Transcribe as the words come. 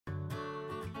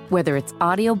Whether it's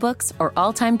audiobooks or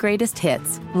all-time greatest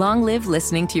hits, long live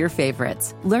listening to your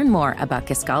favorites. Learn more about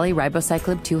Kisqali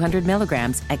Ribociclib 200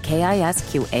 milligrams at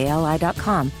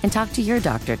KISQALI.com and talk to your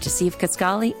doctor to see if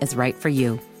Kisqali is right for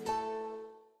you.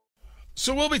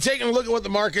 So we'll be taking a look at what the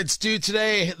markets do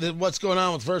today, what's going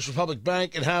on with First Republic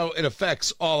Bank, and how it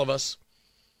affects all of us.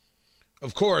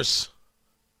 Of course,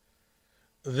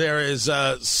 there is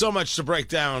so much to break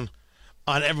down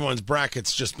on everyone's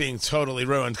brackets just being totally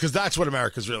ruined, because that's what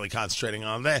America's really concentrating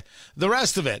on. The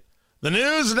rest of it, the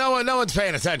news, no one's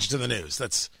paying attention to the news.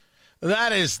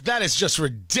 That is just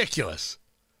ridiculous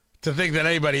to think that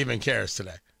anybody even cares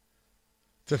today.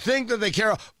 To think that they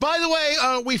care. By the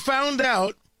way, we found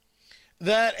out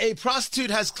that a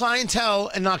prostitute has clientele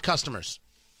and not customers.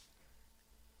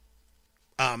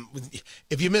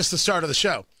 If you missed the start of the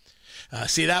show,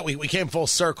 see that we came full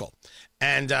circle.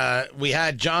 And we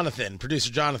had Jonathan,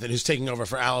 producer Jonathan, who's taking over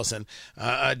for Allison.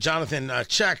 Jonathan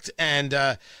checked, and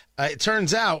it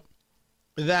turns out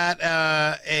that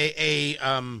a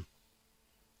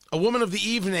woman of the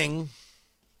evening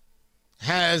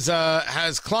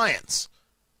has clients.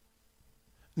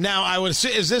 Now, I would say,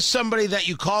 is this somebody that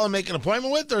you call and make an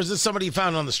appointment with, or is this somebody you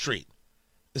found on the street?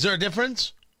 Is there a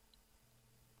difference?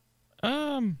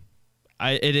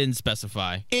 It didn't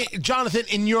specify. Jonathan,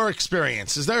 in your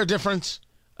experience, is there a difference?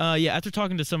 Yeah, after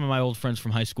talking to some of my old friends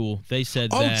from high school, they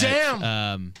said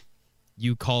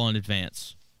you call in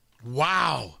advance.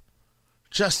 Wow.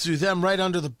 Just threw them right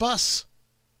under the bus.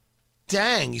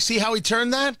 Dang. You see how he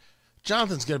turned that?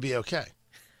 Jonathan's going to be okay.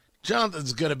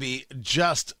 Jonathan's going to be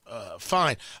just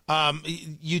fine.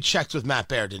 You checked with Matt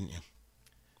Baer, didn't you?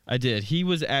 I did. He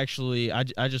was actually,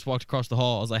 I just walked across the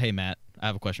hall. I was like, hey, Matt, I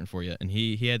have a question for you. And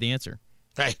he had the answer.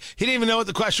 Hey, he didn't even know what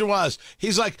the question was.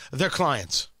 He's like, they're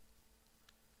clients.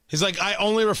 He's like, I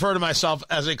only refer to myself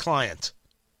as a client.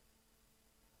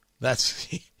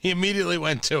 He immediately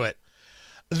went to it.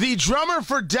 The drummer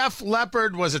for Def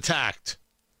Leppard was attacked.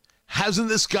 Hasn't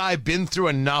this guy been through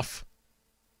enough?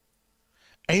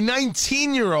 A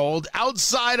 19-year-old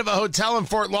outside of a hotel in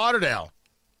Fort Lauderdale.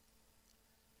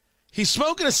 He's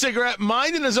smoking a cigarette,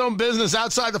 minding his own business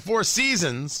outside the Four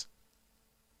Seasons,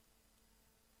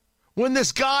 when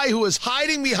this guy who was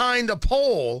hiding behind a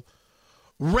pole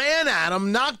ran at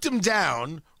him, knocked him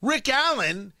down. Rick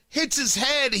Allen hits his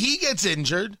head. He gets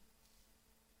injured.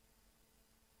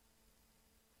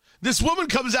 This woman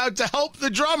comes out to help the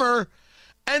drummer,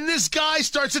 and this guy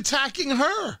starts attacking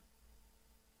her.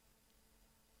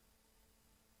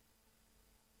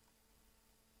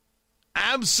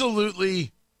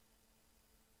 Absolutely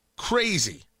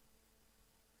crazy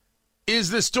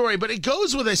is this story, but it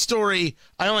goes with a story.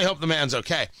 I only hope the man's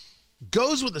okay.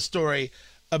 Goes with a story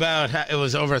about how it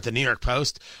was over at the New York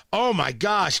Post. Oh my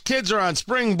gosh, kids are on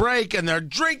spring break and they're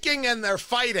drinking and they're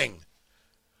fighting.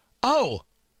 Oh,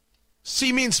 so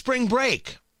you mean spring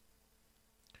break?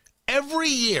 Every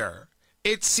year,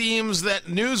 it seems that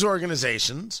news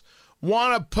organizations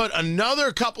want to put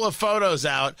another couple of photos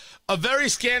out of very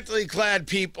scantily clad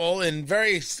people in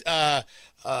very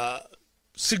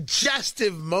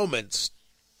suggestive moments.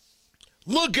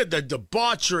 Look at the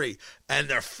debauchery, and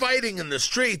they're fighting in the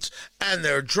streets, and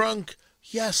they're drunk.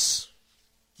 Yes.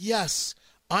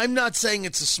 I'm not saying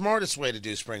it's the smartest way to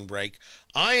do spring break.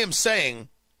 I am saying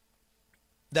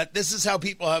that this is how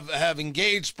people have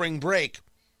engaged spring break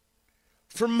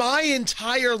for my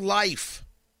entire life.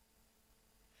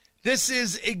 This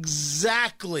is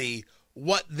exactly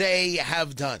what they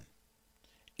have done.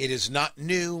 It is not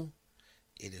new.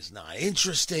 It is not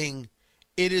interesting.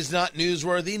 It is not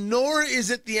newsworthy, nor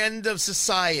is it the end of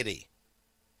society.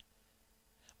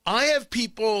 I have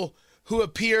people who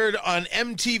appeared on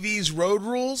MTV's Road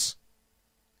Rules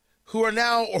who are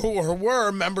now or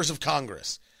were members of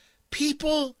Congress.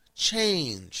 People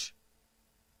change.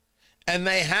 And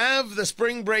they have the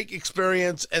spring break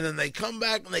experience, and then they come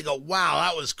back and they go, wow,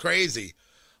 that was crazy.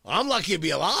 I'm lucky to be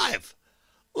alive.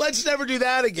 Let's never do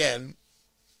that again.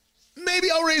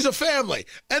 Maybe I'll raise a family.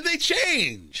 And they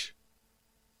change.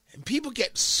 And people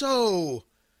get so...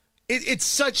 It's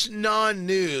such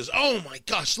non-news. Oh, my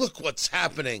gosh, look what's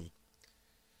happening.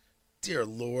 Dear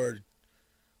Lord.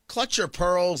 Clutch your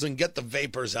pearls and get the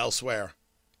vapors elsewhere.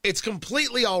 It's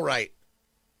completely all right.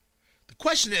 The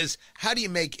question is, how do you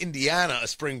make Indiana a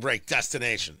spring break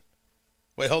destination?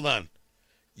 Wait, hold on.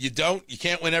 You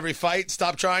can't win every fight?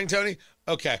 Stop trying, Tony?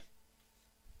 Okay.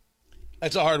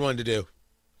 That's a hard one to do.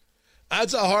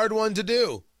 That's a hard one to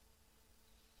do.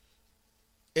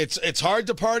 It's hard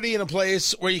to party in a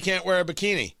place where you can't wear a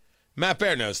bikini. Matt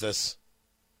Baer knows this.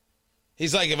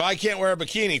 He's like, if I can't wear a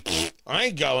bikini, I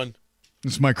ain't going.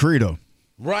 It's my credo.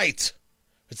 Right.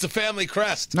 It's the family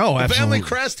crest. No, the absolutely. family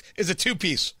crest is a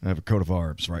two-piece. I have a coat of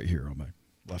arms right here on my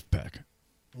left pack.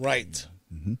 Right.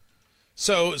 Mm-hmm.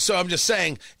 So I'm just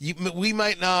saying, we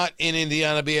might not in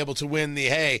Indiana be able to win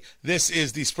hey, this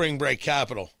is the spring break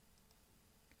capital.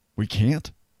 We can't.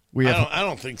 I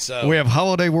don't think so. We have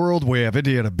Holiday World. We have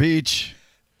Indiana Beach.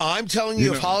 I'm telling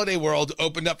you, if Holiday World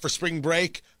opened up for spring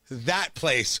break, that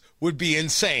place would be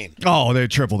insane. Oh, they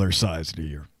triple their size in a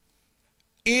year.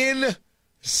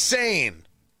 Insane.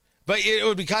 But it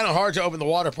would be kind of hard to open the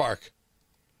water park.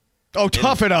 Oh,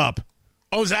 tough it up.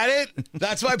 Oh, is that it?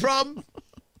 That's my problem?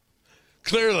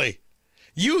 Clearly.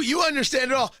 You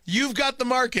understand it all. You've got the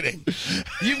marketing.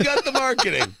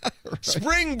 Right.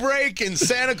 Spring break in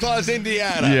Santa Claus,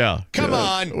 Indiana. Yeah. Come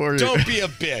on. Don't be a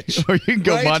bitch. Or you can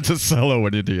go right? Monticello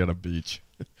in Indiana Beach.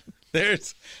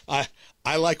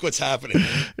 I like what's happening.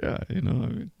 Yeah, I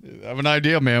have an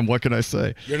idea, man. What can I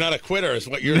say? You're not a quitter is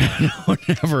what you're not. No,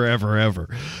 never, ever, ever.